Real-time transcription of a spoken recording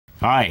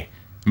Hi,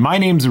 my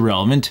name's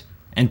Irrelevant,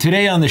 and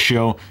today on the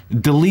show,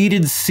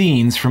 deleted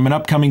scenes from an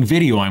upcoming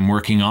video I'm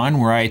working on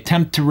where I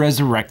attempt to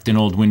resurrect an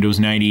old Windows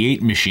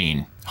 98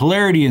 machine.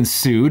 Hilarity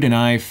ensued, and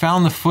I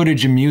found the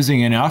footage amusing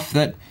enough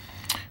that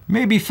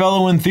maybe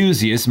fellow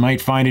enthusiasts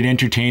might find it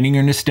entertaining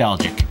or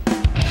nostalgic.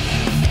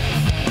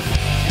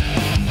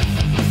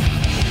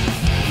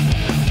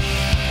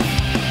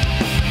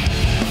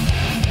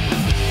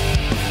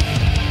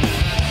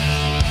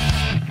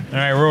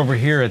 Alright, we're over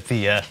here at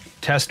the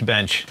test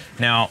bench.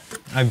 Now,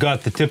 I've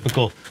got the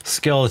typical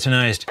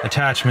skeletonized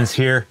attachments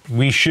here.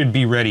 We should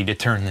be ready to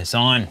turn this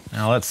on.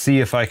 Now let's see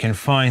if I can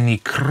find the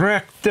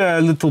correct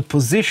little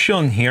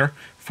position here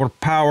for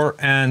power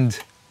and...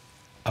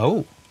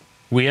 Oh,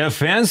 we have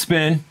fan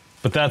spin,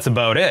 but that's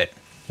about it.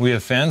 We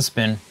have fan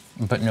spin,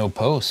 but no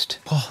post.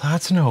 Well,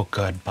 that's no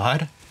good,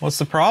 bud. What's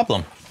the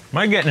problem? Am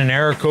I getting an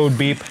error code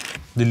beep?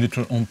 The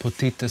little un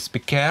petite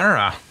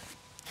speaker.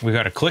 We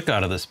got a click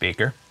out of the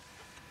speaker.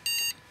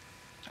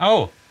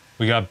 Oh,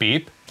 we got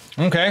beep.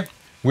 Okay,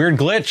 weird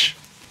glitch.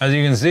 As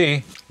you can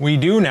see, we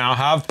do now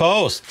have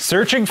post.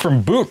 Searching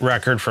from boot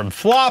record from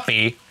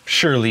floppy,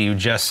 surely you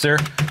jester.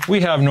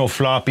 We have no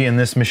floppy in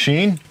this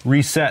machine.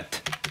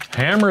 Reset.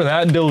 Hammer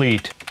that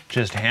delete.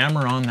 Just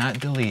hammer on that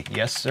delete.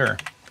 Yes, sir.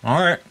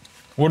 All right,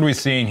 what are we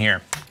seeing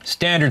here?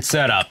 Standard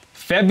setup,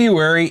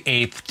 February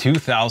 8th,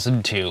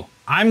 2002.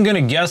 I'm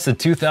gonna guess that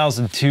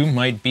 2002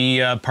 might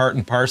be part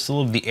and parcel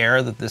of the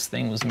era that this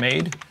thing was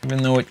made,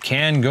 even though it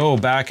can go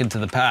back into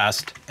the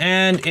past.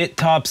 And it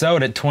tops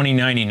out at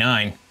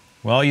 $20.99.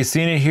 Well, you've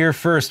seen it here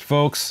first,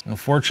 folks.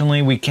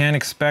 Unfortunately, we can't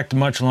expect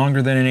much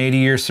longer than an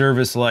 80-year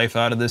service life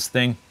out of this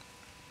thing.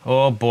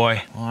 Oh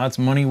boy, well, that's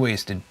money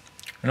wasted.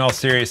 In all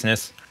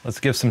seriousness, let's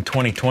give some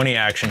 2020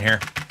 action here.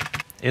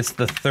 It's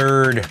the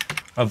 3rd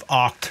of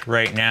Oct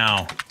right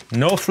now.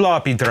 No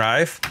floppy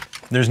drive.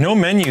 There's no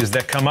menus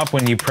that come up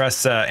when you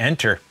press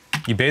enter.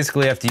 You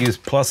basically have to use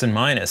plus and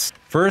minus.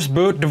 First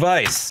boot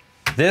device.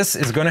 This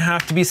is going to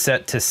have to be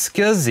set to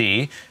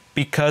SCSI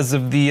because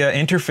of the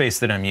interface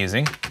that I'm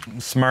using.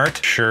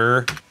 Smart,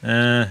 sure.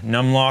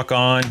 Numlock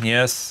on,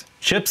 yes.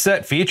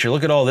 Chipset feature,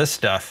 look at all this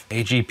stuff.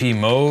 AGP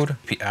mode,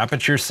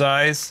 aperture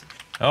size.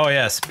 Oh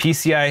yes,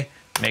 PCI,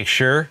 make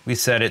sure we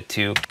set it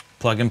to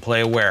plug and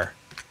play aware.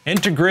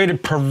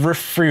 Integrated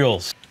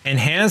peripherals.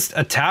 Enhanced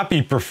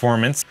ATAPI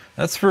performance.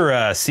 That's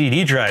for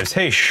CD drives.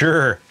 Hey,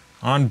 sure.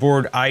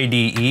 Onboard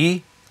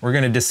IDE. We're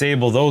going to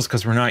disable those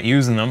because we're not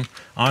using them.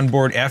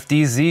 Onboard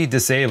FDZ,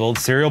 disabled.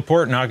 Serial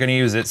port, not going to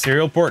use it.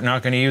 Serial port,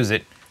 not going to use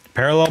it.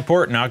 Parallel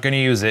port, not going to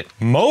use it.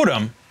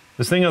 Modem?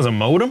 This thing has a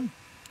modem?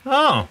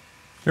 Oh,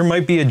 there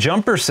might be a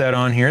jumper set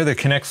on here that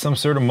connects some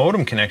sort of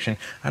modem connection.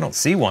 I don't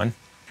see one.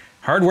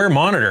 Hardware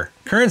monitor.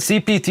 Current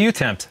CPU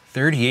temps,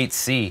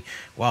 38C.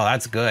 Wow,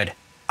 that's good.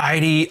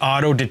 IDE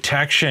auto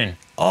detection.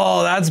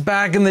 Oh, that's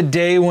back in the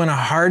day when a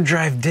hard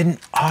drive didn't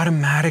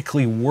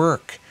automatically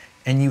work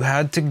and you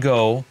had to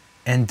go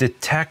and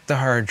detect the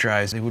hard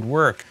drives. It would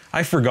work.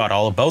 I forgot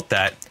all about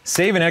that.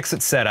 Save and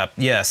exit setup,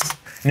 yes.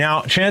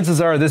 Now,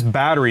 chances are this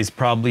battery's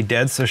probably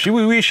dead, so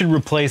we should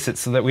replace it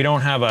so that we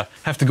don't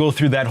have to go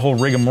through that whole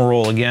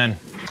rigmarole again.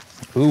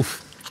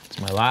 Oof,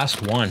 it's my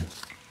last one.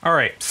 All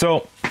right,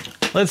 so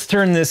let's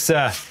turn this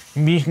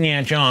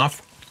bitch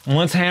off and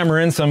let's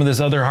hammer in some of this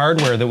other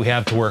hardware that we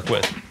have to work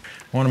with.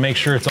 I want to make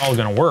sure it's all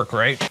going to work,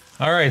 right?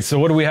 All right, so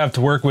what do we have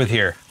to work with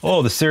here?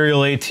 Oh, the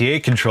serial ATA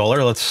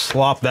controller. Let's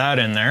slop that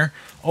in there.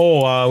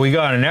 Oh, we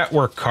got a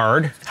network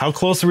card. How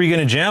close are we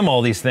going to jam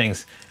all these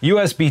things?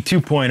 USB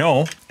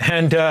 2.0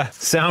 and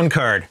sound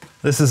card.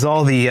 This is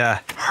all the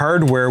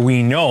hardware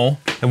we know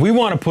that we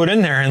want to put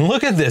in there. And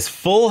look at this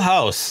full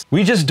house.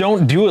 We just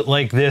don't do it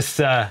like this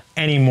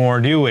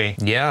anymore, do we?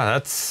 Yeah,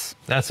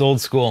 that's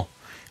old school.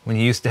 When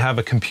you used to have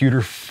a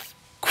computer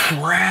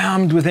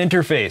crammed with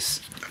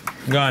interface.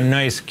 Got a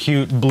nice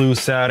cute blue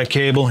SATA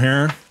cable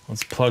here.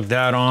 Let's plug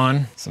that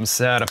on. Some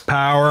SATA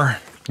power.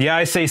 Yeah,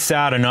 I say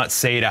SATA, not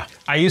SATA.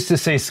 I used to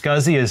say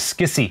SCSI as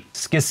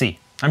SCSI.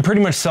 I'm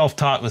pretty much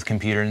self-taught with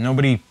computers.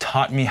 Nobody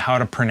taught me how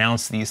to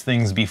pronounce these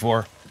things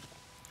before.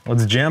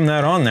 Let's jam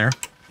that on there.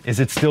 Is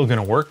it still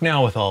gonna work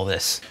now with all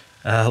this?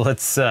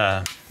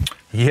 Yeah,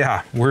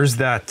 where's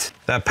that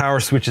power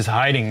switch is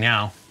hiding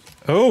now?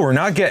 Oh, we're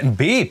not getting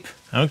beep.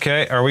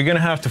 Okay, are we gonna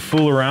have to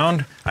fool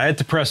around? I had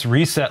to press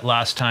reset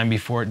last time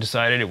before it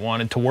decided it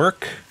wanted to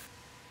work.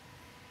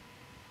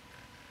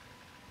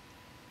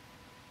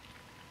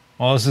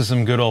 Well, this is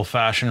some good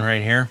old-fashioned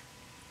right here.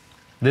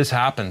 This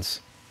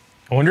happens.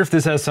 I wonder if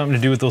this has something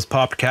to do with those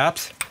popped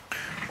caps,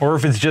 or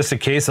if it's just a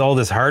case all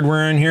this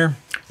hardware in here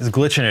is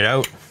glitching it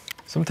out.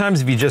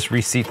 Sometimes if you just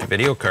reseat the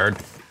video card,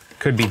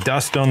 could be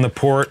dust on the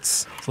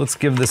ports. So let's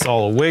give this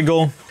all a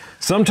wiggle.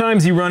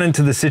 Sometimes you run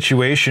into the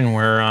situation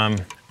where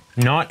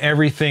not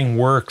everything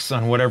works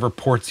on whatever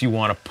ports you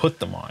want to put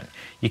them on.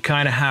 You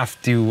kind of have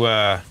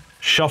to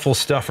shuffle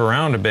stuff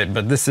around a bit,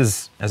 but this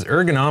is as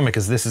ergonomic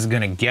as this is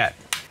going to get.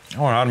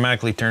 Oh, it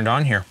automatically turned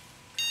on here.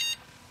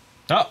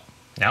 Oh,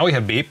 now we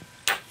have beep.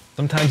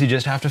 Sometimes you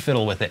just have to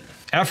fiddle with it.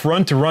 F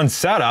run to run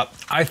setup.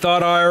 I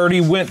thought I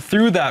already went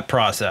through that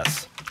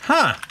process.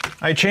 Huh,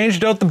 I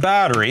changed out the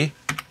battery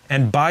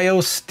and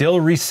BIOS still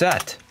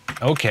reset.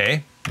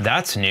 Okay,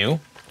 that's new.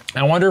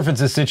 I wonder if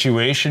it's a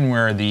situation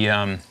where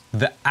the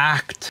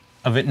act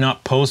of it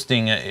not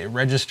posting, it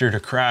registered a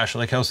crash,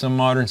 like how some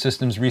modern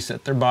systems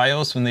reset their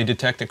BIOS when they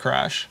detect a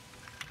crash.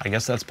 I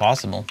guess that's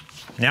possible.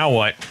 Now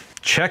what?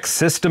 Check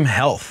system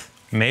health.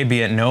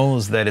 Maybe it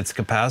knows that its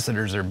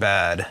capacitors are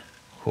bad.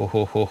 Ho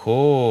ho ho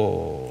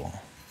ho.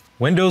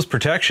 Windows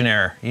protection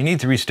error. You need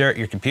to restart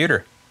your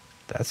computer.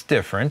 That's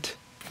different.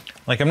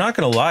 Like, I'm not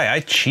gonna lie, I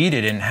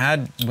cheated and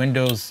had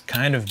Windows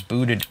kind of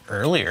booted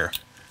earlier.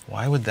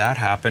 Why would that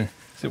happen?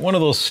 Is it one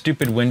of those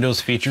stupid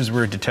Windows features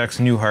where it detects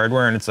new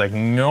hardware and it's like,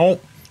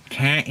 nope,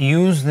 can't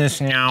use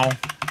this now?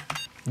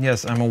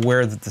 Yes, I'm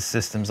aware that the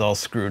system's all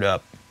screwed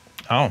up.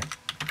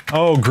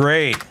 Oh,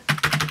 great.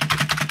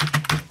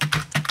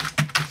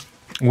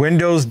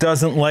 Windows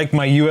doesn't like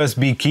my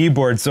USB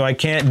keyboard, so I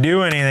can't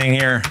do anything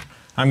here.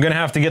 I'm gonna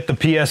have to get the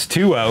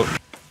PS2 out.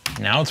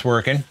 Now it's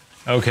working.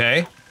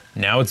 Okay,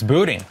 now it's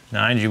booting.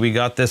 Mind you, we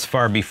got this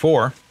far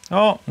before.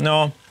 Oh,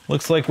 no,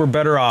 looks like we're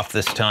better off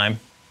this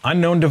time.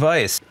 Unknown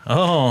device.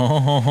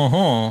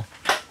 Oh,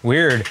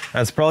 weird.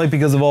 That's probably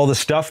because of all the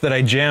stuff that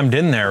I jammed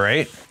in there,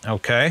 right?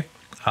 Okay.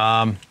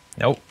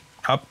 Nope.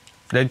 Up.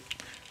 I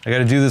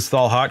gotta do this with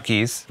all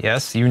hotkeys.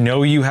 Yes, you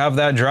know you have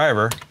that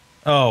driver.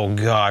 Oh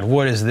God,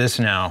 what is this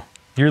now?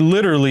 You're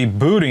literally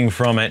booting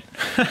from it.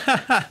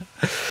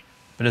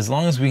 But as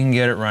long as we can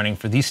get it running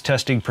for these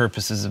testing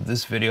purposes of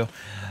this video,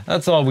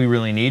 that's all we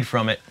really need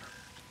from it.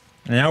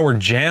 Now we're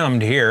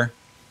jammed here.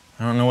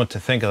 I don't know what to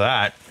think of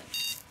that.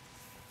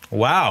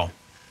 Wow.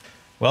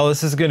 Well,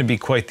 this is going to be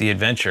quite the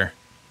adventure.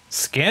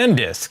 Scan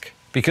disk,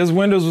 because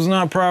Windows was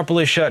not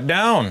properly shut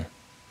down.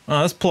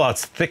 Oh, this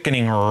plot's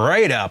thickening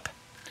right up.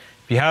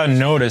 If you haven't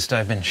noticed,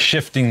 I've been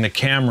shifting the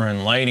camera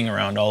and lighting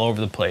around all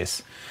over the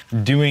place.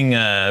 Doing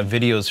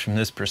videos from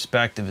this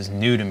perspective is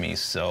new to me,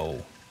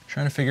 so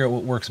trying to figure out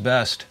what works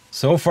best.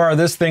 So far,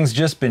 this thing's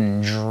just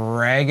been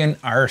dragging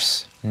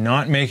arse,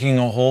 not making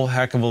a whole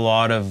heck of a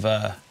lot of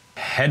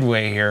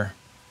headway here.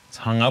 It's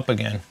hung up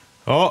again.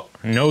 Oh,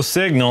 no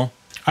signal.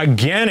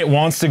 Again, it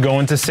wants to go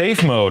into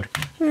safe mode.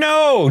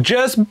 No,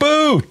 just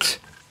boot.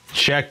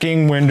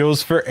 Checking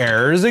Windows for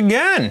errors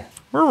again.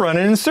 We're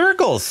running in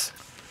circles.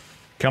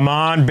 Come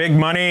on, big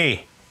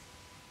money.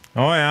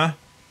 Oh yeah,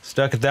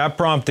 stuck at that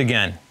prompt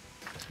again.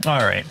 All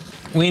right,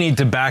 we need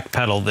to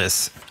backpedal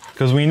this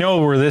because we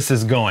know where this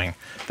is going.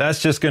 That's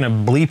just gonna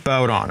bleep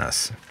out on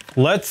us.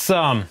 Let's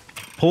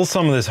pull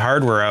some of this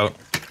hardware out.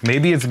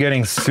 Maybe it's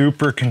getting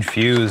super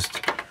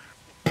confused.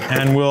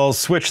 And we'll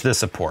switch this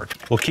support.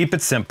 We'll keep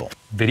it simple.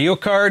 Video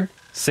card,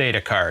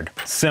 SATA card.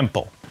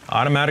 Simple.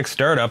 Automatic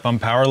startup on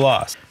power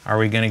loss. Are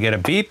we gonna get a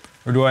beep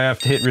or do I have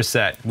to hit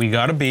reset? We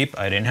got a beep.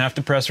 I didn't have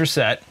to press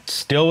reset.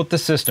 Still with the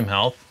system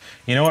health.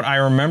 You know what? I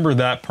remember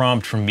that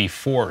prompt from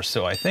before,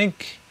 so I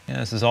think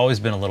this has always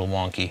been a little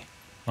wonky.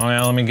 Oh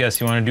yeah, let me guess.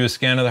 You wanna do a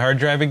scan of the hard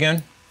drive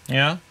again?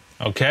 Yeah?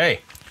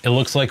 Okay. It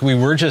looks like we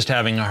were just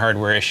having a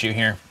hardware issue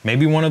here.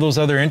 Maybe one of those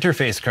other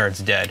interface cards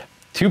dead.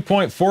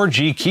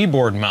 2.4G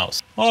keyboard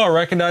mouse. Oh, it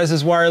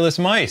recognizes wireless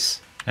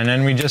mice. And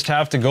then we just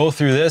have to go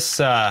through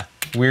this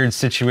weird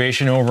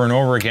situation over and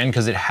over again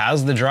because it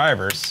has the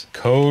drivers.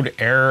 Code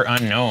error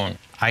unknown.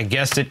 I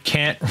guess it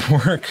can't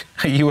work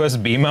a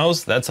USB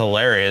mouse? That's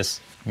hilarious.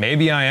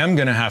 Maybe I am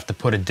gonna have to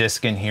put a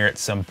disk in here at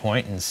some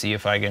point and see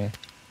if I can...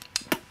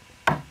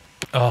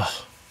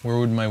 Oh, where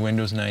would my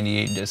Windows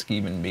 98 disk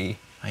even be?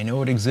 I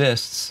know it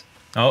exists.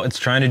 Oh, it's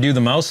trying to do the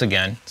mouse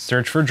again.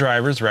 Search for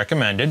drivers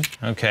recommended.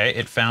 Okay,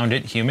 it found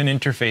it. Human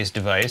interface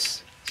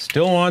device.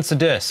 Still wants a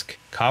disk.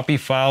 Copy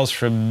files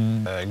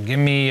from, give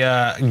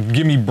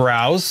me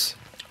browse.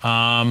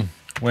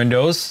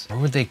 Windows. Where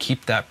would they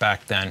keep that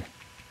back then?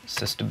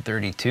 System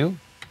 32,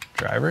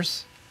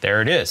 drivers.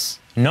 There it is.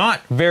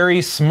 Not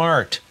very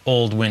smart,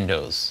 old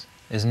Windows.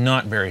 Is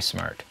not very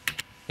smart.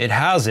 It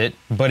has it,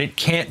 but it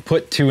can't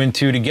put 2 and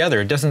 2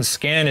 together. It doesn't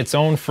scan its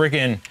own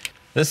freaking...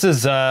 This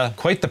is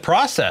quite the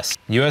process.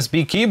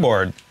 USB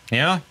keyboard.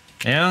 Yeah.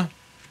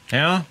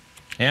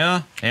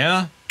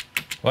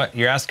 What,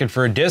 you're asking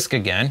for a disk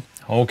again?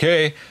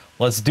 Okay,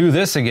 let's do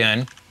this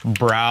again.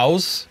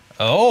 Browse.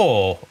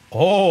 Oh,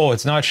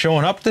 it's not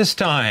showing up this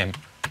time.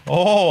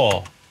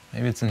 Oh,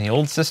 maybe it's in the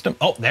old system.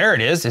 Oh, there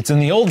it is. It's in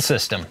the old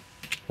system.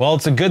 Well,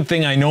 it's a good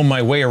thing I know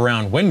my way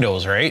around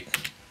Windows, right?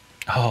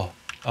 Oh,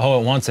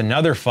 it wants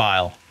another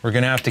file. We're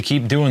gonna have to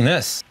keep doing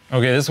this.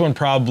 Okay, this one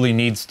probably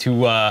needs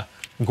to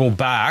go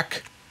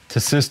back to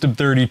System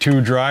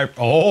 32 drive.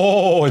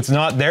 Oh, it's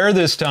not there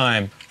this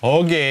time.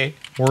 Okay,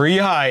 where are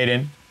you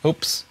hiding?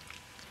 Oops.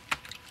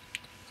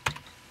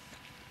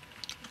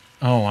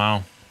 Oh,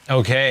 wow.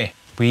 Okay,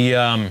 we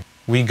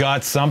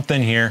got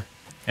something here.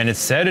 And it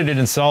said it had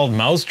installed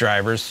mouse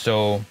drivers,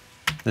 so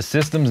the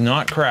system's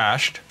not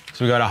crashed.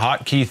 So we got a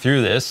hotkey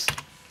through this.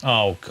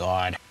 Oh,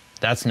 God.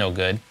 That's no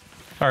good.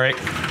 All right.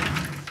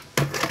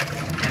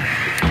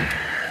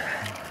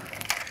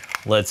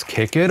 Let's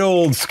kick it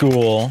old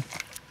school.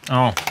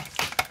 Oh.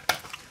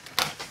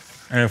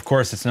 And of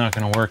course it's not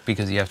gonna work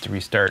because you have to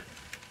restart.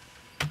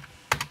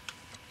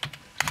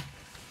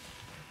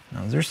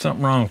 Now, there's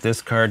something wrong with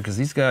this card because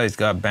these guys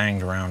got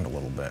banged around a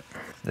little bit.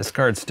 This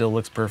card still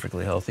looks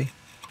perfectly healthy.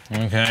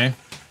 Okay,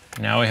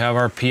 now we have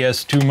our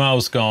PS2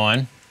 mouse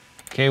going.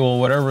 Okay, well,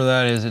 whatever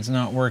that is, it's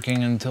not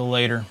working until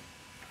later.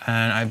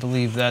 And I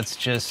believe that's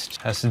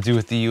just has to do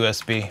with the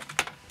USB.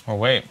 Oh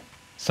wait,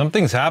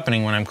 something's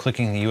happening when I'm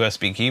clicking the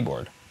USB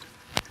keyboard.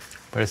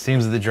 But it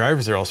seems that the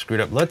drivers are all screwed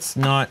up. Let's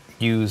not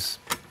use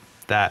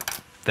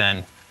that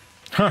then.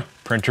 Huh,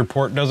 printer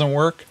port doesn't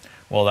work?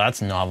 Well,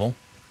 that's novel.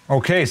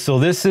 Okay, so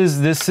this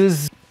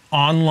is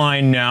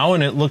online now,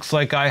 and it looks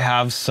like I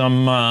have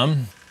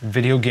some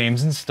video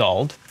games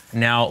installed.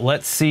 Now,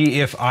 let's see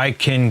if I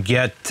can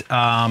get,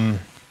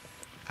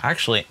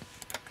 actually,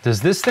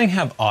 does this thing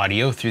have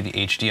audio through the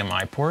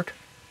HDMI port?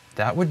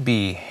 That would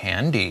be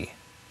handy,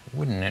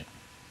 wouldn't it?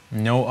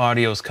 No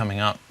audio's coming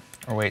up.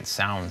 Or wait,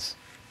 sounds.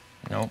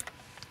 Nope.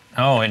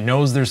 Oh, it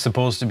knows there's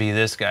supposed to be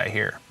this guy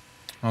here.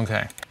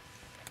 Okay.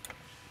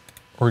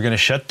 We're gonna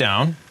shut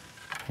down.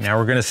 Now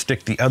we're gonna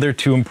stick the other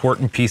two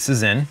important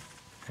pieces in.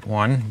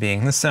 One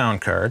being the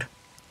sound card,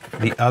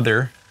 the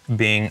other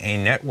being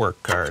a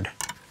network card.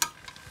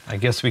 I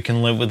guess we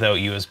can live without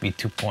USB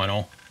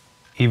 2.0,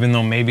 even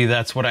though maybe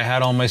that's what I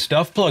had all my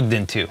stuff plugged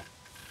into.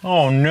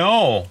 Oh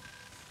no.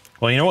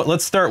 Well, you know what?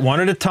 Let's start one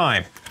at a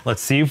time.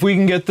 Let's see if we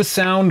can get the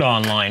sound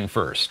online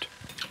first.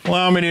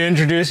 Allow me to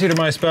introduce you to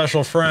my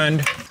special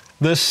friend,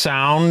 the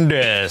sound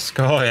disc.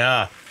 Oh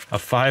yeah, a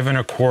 5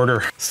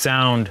 1/4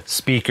 sound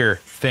speaker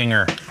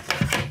thinger.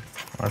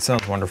 Well, that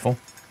sounds wonderful.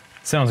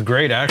 Sounds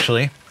great,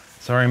 actually.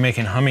 Sorry, I'm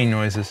making humming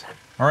noises.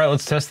 All right,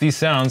 let's test these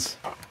sounds.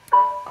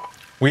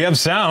 We have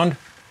sound.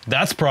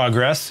 That's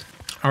progress.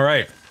 All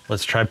right,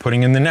 let's try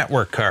putting in the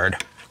network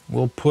card.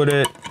 We'll put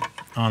it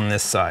on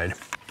this side.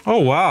 Oh,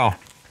 wow.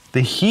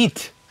 The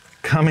heat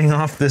coming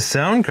off this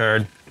sound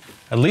card.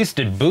 At least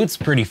it boots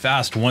pretty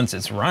fast once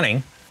it's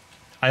running.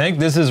 I think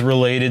this is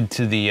related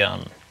to the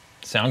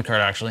sound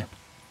card, actually.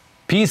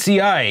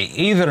 PCI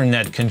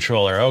Ethernet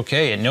controller.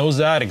 Okay, it knows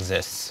that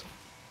exists.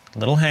 A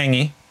little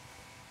hangy.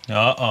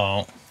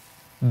 Uh-oh.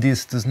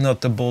 This does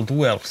not bode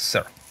well,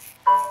 sir.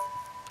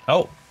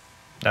 Oh,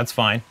 that's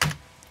fine.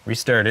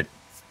 Restart it.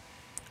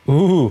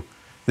 Ooh,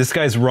 this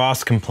guy's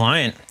ROS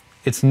compliant.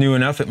 It's new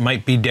enough it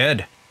might be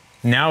dead.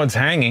 Now it's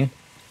hanging.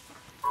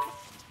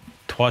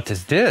 What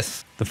is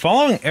this? The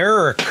following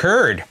error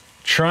occurred.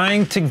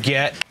 Trying to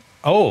get...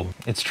 Oh,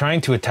 it's trying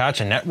to attach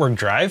a network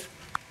drive?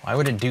 Why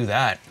would it do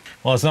that?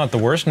 Well, it's not the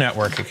worst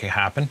network it could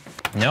happen.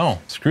 No,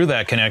 screw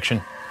that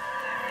connection.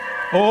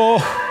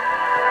 Oh!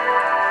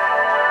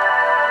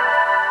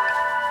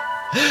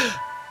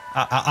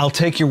 I'll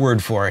take your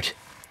word for it.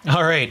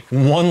 All right,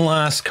 one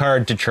last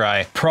card to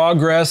try.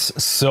 Progress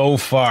so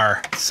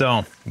far.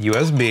 So,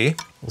 USB.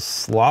 We'll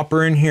slop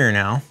her in here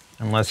now,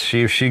 and let's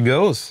see if she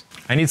goes.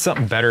 I need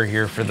something better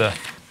here for the...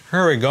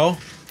 Here we go.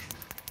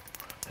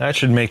 That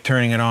should make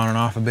turning it on and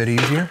off a bit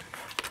easier.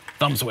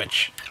 Thumb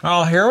switch.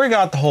 Well, here we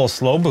got the whole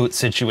slow boot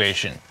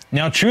situation.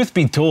 Now, truth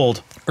be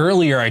told,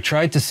 earlier I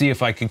tried to see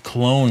if I could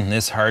clone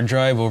this hard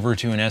drive over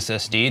to an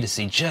SSD to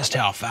see just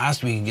how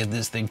fast we could get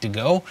this thing to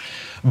go.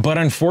 But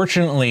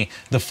unfortunately,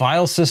 the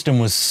file system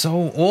was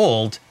so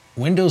old,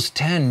 Windows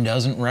 10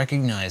 doesn't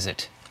recognize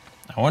it.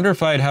 I wonder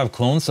if I'd have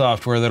clone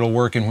software that'll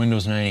work in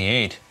Windows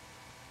 98.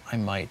 I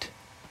might.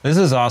 This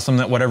is awesome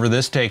that whatever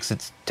this takes,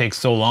 it takes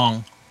so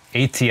long.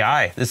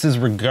 ATI, this is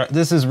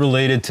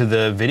related to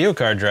the video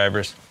card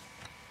drivers.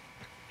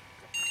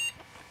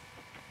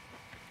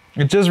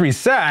 It just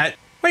reset.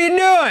 What are you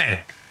doing?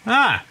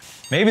 Ah,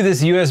 maybe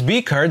this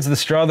USB card's the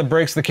straw that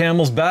breaks the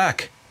camel's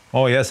back.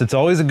 Oh yes, it's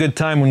always a good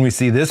time when we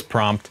see this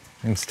prompt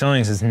and it's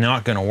telling us it's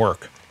not gonna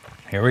work.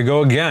 Here we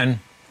go again.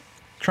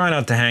 Try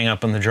not to hang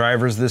up on the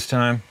drivers this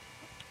time.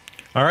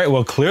 All right,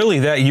 well clearly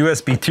that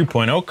USB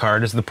 2.0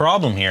 card is the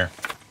problem here.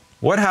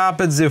 What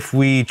happens if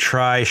we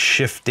try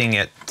shifting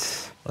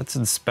it? Let's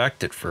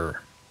inspect it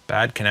for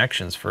bad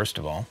connections first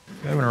of all.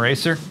 You have an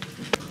eraser?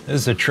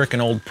 This is a trick an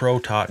old pro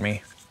taught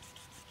me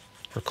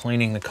for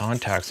cleaning the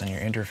contacts on your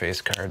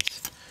interface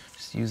cards.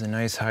 Just use a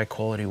nice high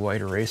quality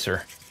white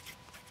eraser.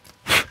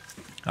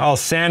 I'll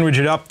sandwich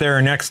it up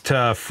there next to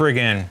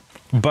friggin'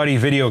 Buddy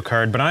video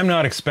card, but I'm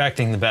not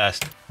expecting the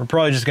best. We're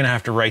probably just gonna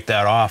have to write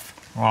that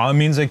off. Oh, that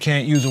means I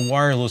can't use a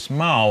wireless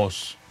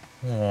mouse.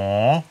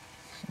 Aww.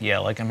 Yeah,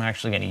 like I'm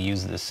actually gonna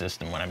use this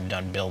system when I'm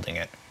done building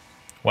it.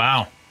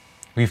 Wow,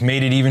 we've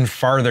made it even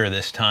farther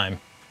this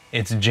time.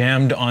 It's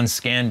jammed on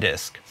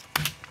ScanDisk.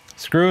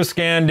 Screw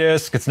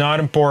ScanDisk, it's not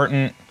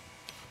important.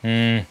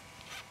 Yeah,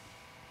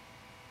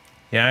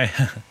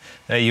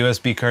 that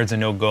USB card's a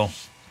no-go.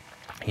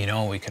 You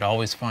know, we could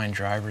always find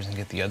drivers and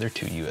get the other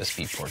two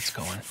USB ports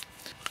going.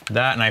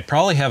 That, and I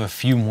probably have a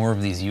few more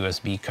of these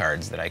USB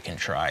cards that I can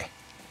try.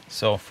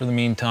 So for the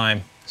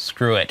meantime,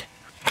 screw it.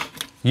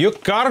 You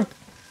got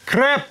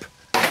crap!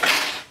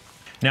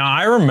 Now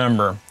I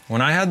remember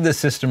when I had this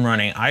system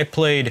running, I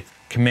played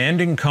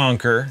Command &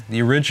 Conquer,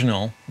 the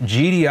original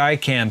GDI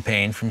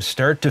campaign from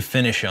start to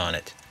finish on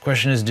it.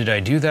 Question is, did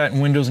I do that in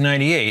Windows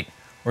 98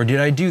 or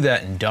did I do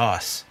that in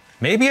DOS?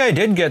 Maybe I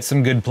did get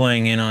some good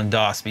playing in on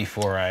DOS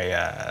before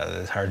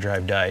the hard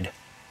drive died.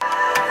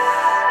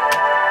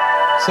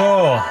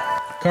 So,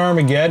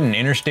 Carmageddon,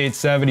 Interstate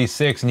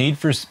 76, Need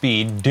for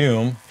Speed,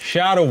 Doom,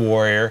 Shadow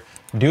Warrior,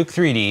 Duke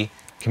 3D,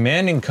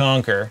 Command and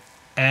Conquer,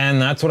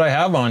 and that's what I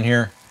have on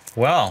here.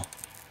 Well,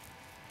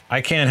 I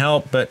can't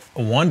help but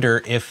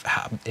wonder if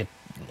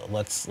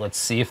let's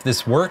see if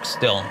this works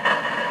still.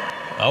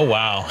 Oh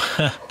wow.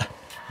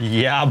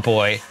 Yeah,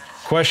 boy.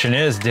 Question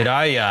is, did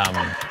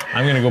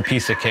I'm gonna go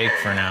piece of cake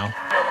for now.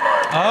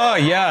 Oh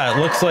yeah, it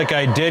looks like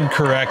I did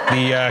correct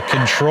the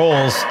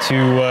controls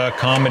to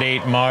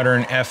accommodate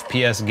modern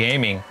FPS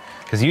gaming.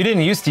 Because you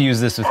didn't used to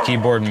use this with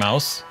keyboard and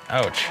mouse.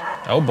 Ouch.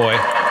 Oh boy.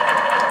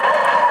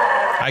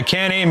 I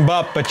can't aim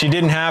up, but you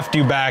didn't have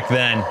to back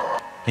then.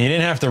 You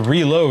didn't have to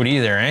reload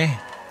either, eh?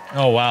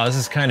 Oh wow, this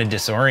is kind of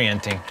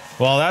disorienting.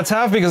 Well, that's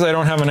half because I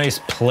don't have a nice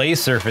play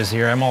surface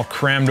here. I'm all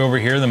crammed over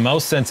here. The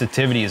mouse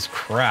sensitivity is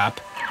crap.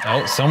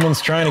 Oh,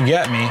 someone's trying to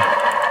get me.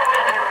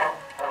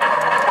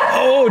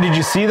 Oh, did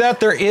you see that?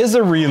 There is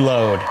a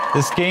reload.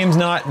 This game's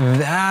not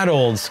that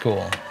old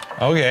school.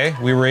 Okay,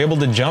 we were able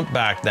to jump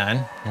back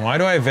then. Why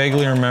do I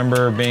vaguely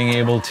remember being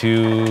able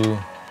to...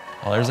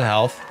 Oh, there's a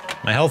health.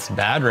 My health's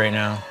bad right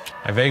now.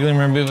 I vaguely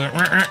remember being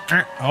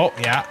like... Oh,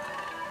 yeah.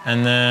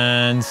 And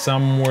then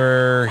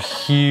somewhere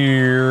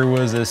here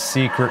was a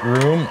secret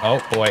room.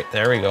 Oh boy,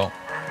 there we go.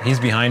 He's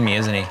behind me,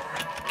 isn't he?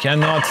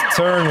 Cannot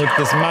turn with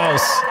this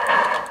mouse.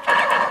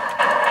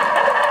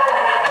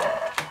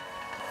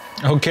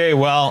 Okay,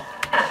 well,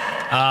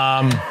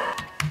 I'm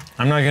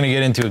not gonna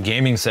get into a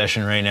gaming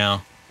session right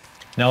now.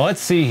 Now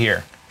let's see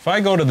here. If I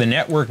go to the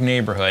network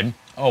neighborhood,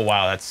 oh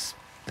wow, that's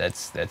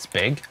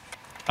big.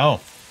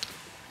 Oh,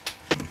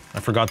 I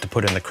forgot to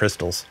put in the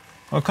crystals.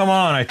 Oh, come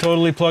on, I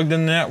totally plugged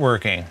in the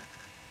networking.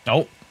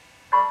 Oh.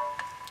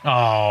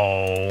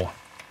 Oh.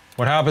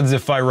 What happens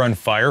if I run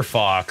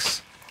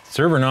Firefox?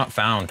 Server not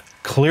found.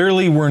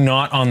 Clearly we're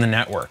not on the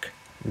network.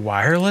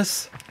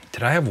 Wireless?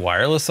 Did I have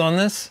wireless on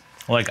this?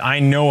 Like, I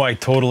know I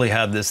totally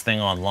had this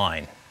thing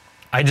online.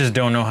 I just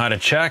don't know how to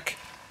check.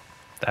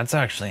 That's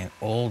actually an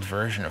old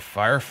version of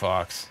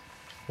Firefox.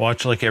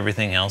 Watch, like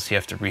everything else, you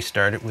have to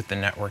restart it with the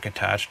network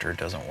attached or it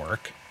doesn't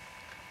work.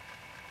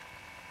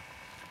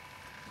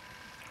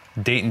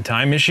 Date and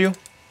time issue?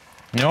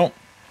 Nope.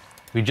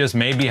 We just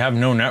maybe have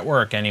no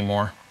network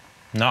anymore.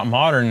 Not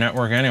modern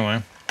network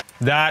anyway.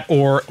 That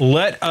or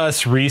let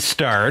us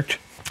restart,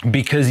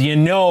 because you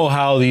know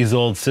how these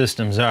old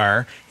systems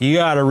are. You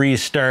gotta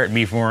restart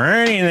before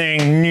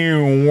anything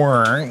new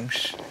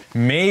works.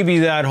 Maybe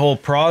that whole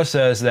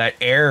process, that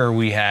error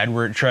we had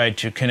where it tried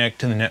to connect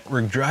to the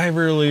network drive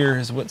earlier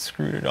is what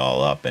screwed it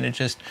all up and it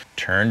just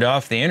turned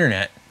off the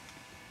internet.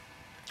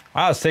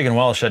 Wow, it's taking a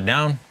while to shut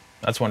down.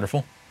 That's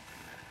wonderful.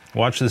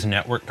 Watch this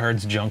network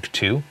card's junk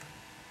too.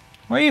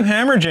 Why are you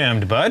hammer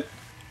jammed, bud?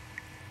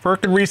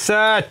 Frickin'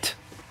 reset.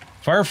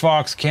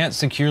 Firefox can't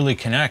securely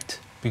connect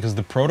because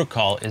the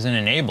protocol isn't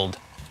enabled.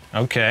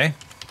 Okay.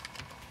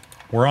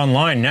 We're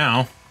online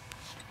now.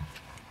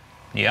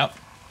 Yep.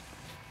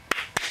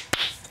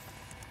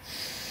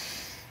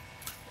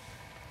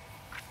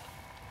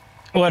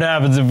 What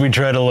happens if we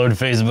try to load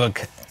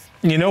Facebook?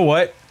 You know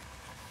what?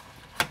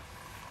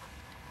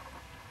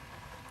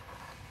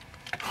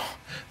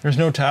 There's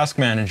no task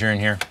manager in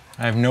here.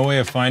 I have no way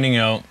of finding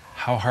out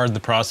how hard the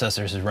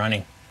processor is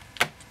running.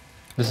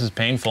 This is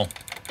painful.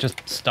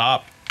 Just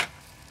stop.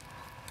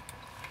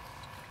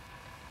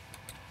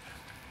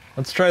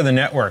 Let's try the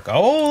network.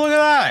 Oh, look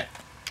at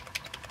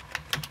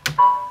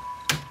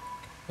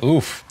that.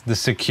 Oof, the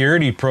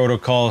security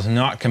protocol is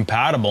not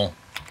compatible.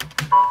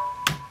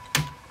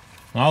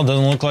 Well, it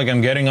doesn't look like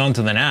I'm getting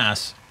onto the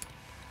NAS.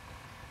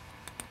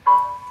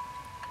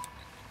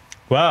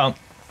 Well,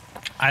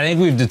 I think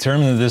we've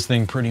determined that this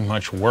thing pretty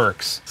much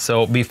works.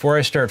 So before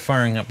I start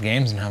firing up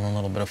games and having a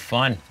little bit of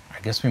fun, I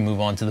guess we move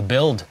on to the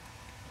build.